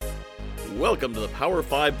Welcome to the Power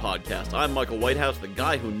 5 Podcast. I'm Michael Whitehouse, the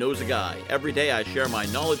guy who knows a guy. Every day I share my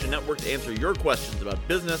knowledge and network to answer your questions about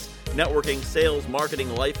business, networking, sales,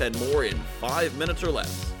 marketing, life, and more in 5 minutes or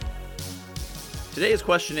less. Today's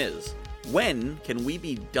question is, when can we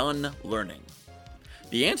be done learning?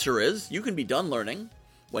 The answer is, you can be done learning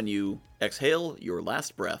when you exhale your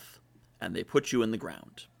last breath and they put you in the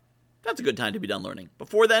ground. That's a good time to be done learning.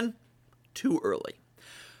 Before then, too early.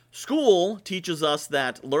 School teaches us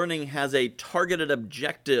that learning has a targeted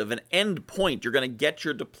objective, an end point. You're going to get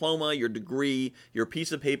your diploma, your degree, your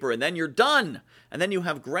piece of paper, and then you're done. And then you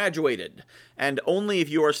have graduated. And only if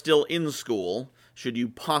you are still in school should you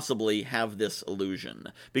possibly have this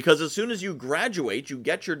illusion. Because as soon as you graduate, you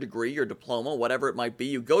get your degree, your diploma, whatever it might be,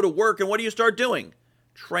 you go to work, and what do you start doing?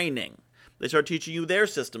 Training. They start teaching you their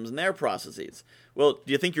systems and their processes. Well,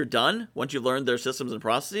 do you think you're done once you've learned their systems and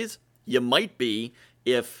processes? You might be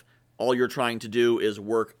if all you're trying to do is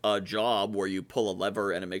work a job where you pull a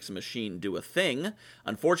lever and it makes a machine do a thing.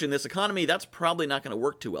 Unfortunately, in this economy, that's probably not going to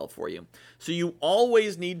work too well for you. So you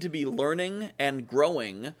always need to be learning and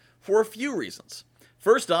growing for a few reasons.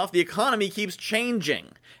 First off, the economy keeps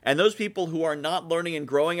changing, and those people who are not learning and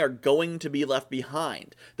growing are going to be left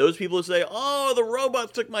behind. Those people who say, oh, the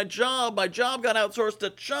robots took my job got outsourced to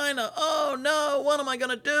China, oh no, what am I going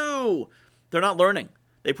to do? They're not learning.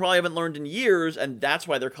 They probably haven't learned in years, and that's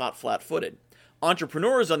why they're caught flat-footed.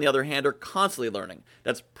 Entrepreneurs, on the other hand, are constantly learning.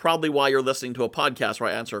 That's probably why you're listening to a podcast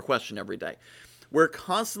where I answer a question every day. We're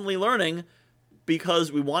constantly learning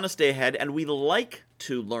because we want to stay ahead, and we like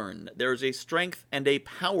to learn. There's a strength and a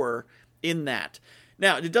power in that.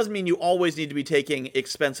 Now, it doesn't mean you always need to be taking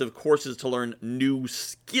expensive courses to learn new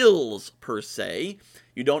skills, per se.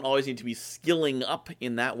 You don't always need to be skilling up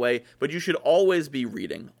in that way, but you should always be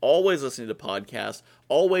reading, always listening to podcasts,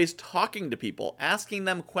 always talking to people, asking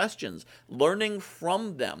them questions, learning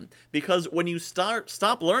from them. Because when you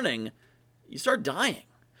stop learning, you start dying.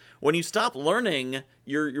 When you stop learning,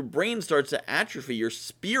 your brain starts to atrophy, your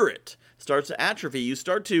spirit starts to atrophy. You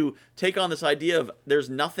start to take on this idea of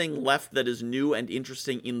there's nothing left that is new and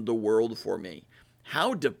interesting in the world for me.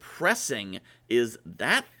 How depressing is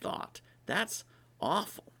that thought? That's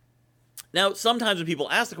awful. Now, sometimes when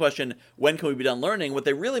people ask the question, when can we be done learning, what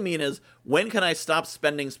they really mean is, when can I stop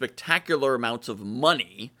spending spectacular amounts of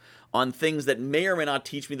money on things that may or may not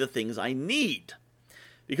teach me the things I need?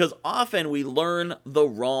 Because often we learn the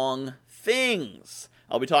wrong things.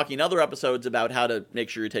 I'll be talking in other episodes about how to make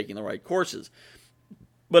sure you're taking the right courses.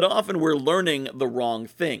 But often we're learning the wrong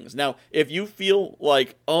things. Now, if you feel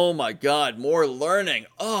like, oh my God, more learning,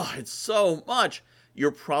 oh, it's so much,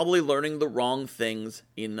 you're probably learning the wrong things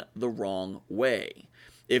in the wrong way.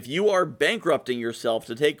 If you are bankrupting yourself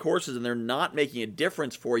to take courses and they're not making a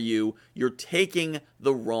difference for you, you're taking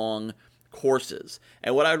the wrong courses.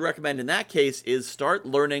 And what I would recommend in that case is start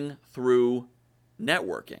learning through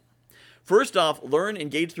networking. First off,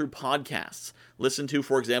 engage through podcasts. Listen to,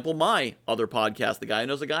 for example, my other podcast, the Guy Who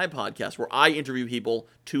Knows a Guy podcast, where I interview people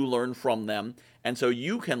to learn from them, and so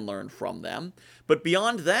you can learn from them. But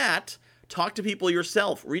beyond that, talk to people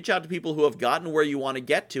yourself. Reach out to people who have gotten where you want to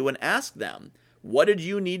get to and ask them, what did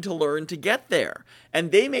you need to learn to get there?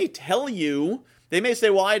 And they may tell you, they may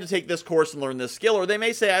say, well, I had to take this course and learn this skill, or they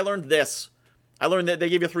may say, I learned this. I learned that. They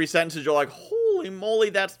give you 3 sentences, you're like, holy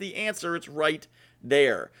moly, that's the answer. It's right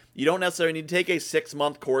there. You don't necessarily need to take a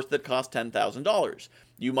 6-month course that costs $10,000.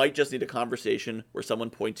 You might just need a conversation where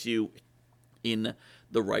someone points you in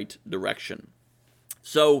the right direction.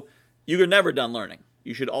 So you're never done learning.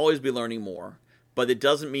 You should always be learning more, but it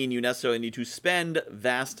doesn't mean you necessarily need to spend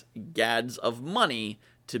vast gads of money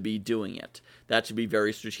to be doing it. That should be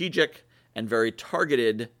very strategic and very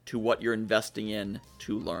targeted to what you're investing in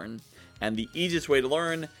to learn. And the easiest way to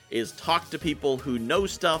learn is talk to people who know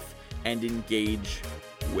stuff and engage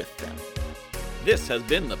with them. This has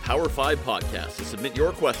been the Power 5 Podcast. To submit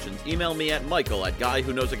your questions, email me at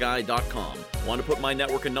michael@guywhoknowsaguy.com. Want to put my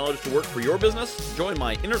network and knowledge to work for your business? Join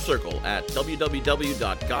my inner circle at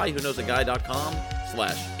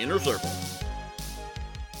www.guywhoknowsaguy.com/inner circle.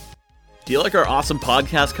 Do you like our awesome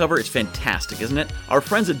podcast cover? It's fantastic, isn't it? Our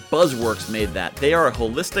friends at Buzzworks made that. They are a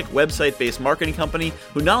holistic website-based marketing company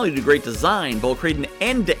who not only do great design, but will create an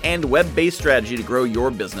end-to-end web-based strategy to grow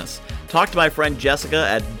your business. Talk to my friend Jessica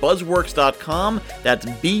at buzzworks.com. That's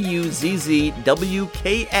buzzwks.com.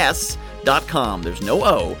 There's no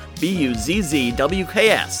O.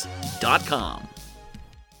 buzzwks.com.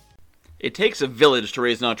 It takes a village to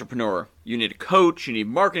raise an entrepreneur. You need a coach, you need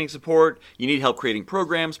marketing support, you need help creating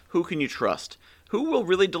programs. Who can you trust? Who will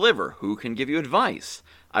really deliver? Who can give you advice?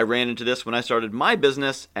 I ran into this when I started my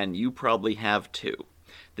business, and you probably have too.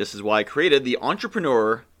 This is why I created the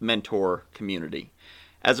Entrepreneur Mentor Community.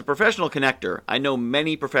 As a professional connector, I know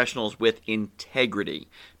many professionals with integrity,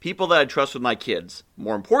 people that I trust with my kids.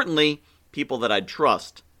 More importantly, people that I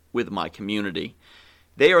trust with my community.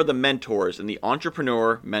 They are the mentors in the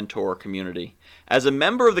Entrepreneur Mentor Community. As a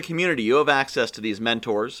member of the community, you have access to these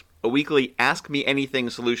mentors, a weekly Ask Me Anything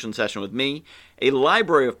solution session with me, a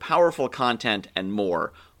library of powerful content, and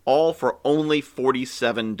more, all for only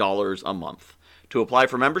 $47 a month. To apply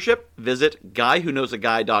for membership, visit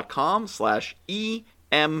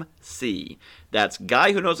guywhoknowsaguy.com/EMC. That's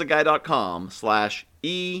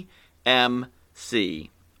guywhoknowsaguy.com/EMC.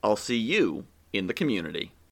 I'll see you in the community.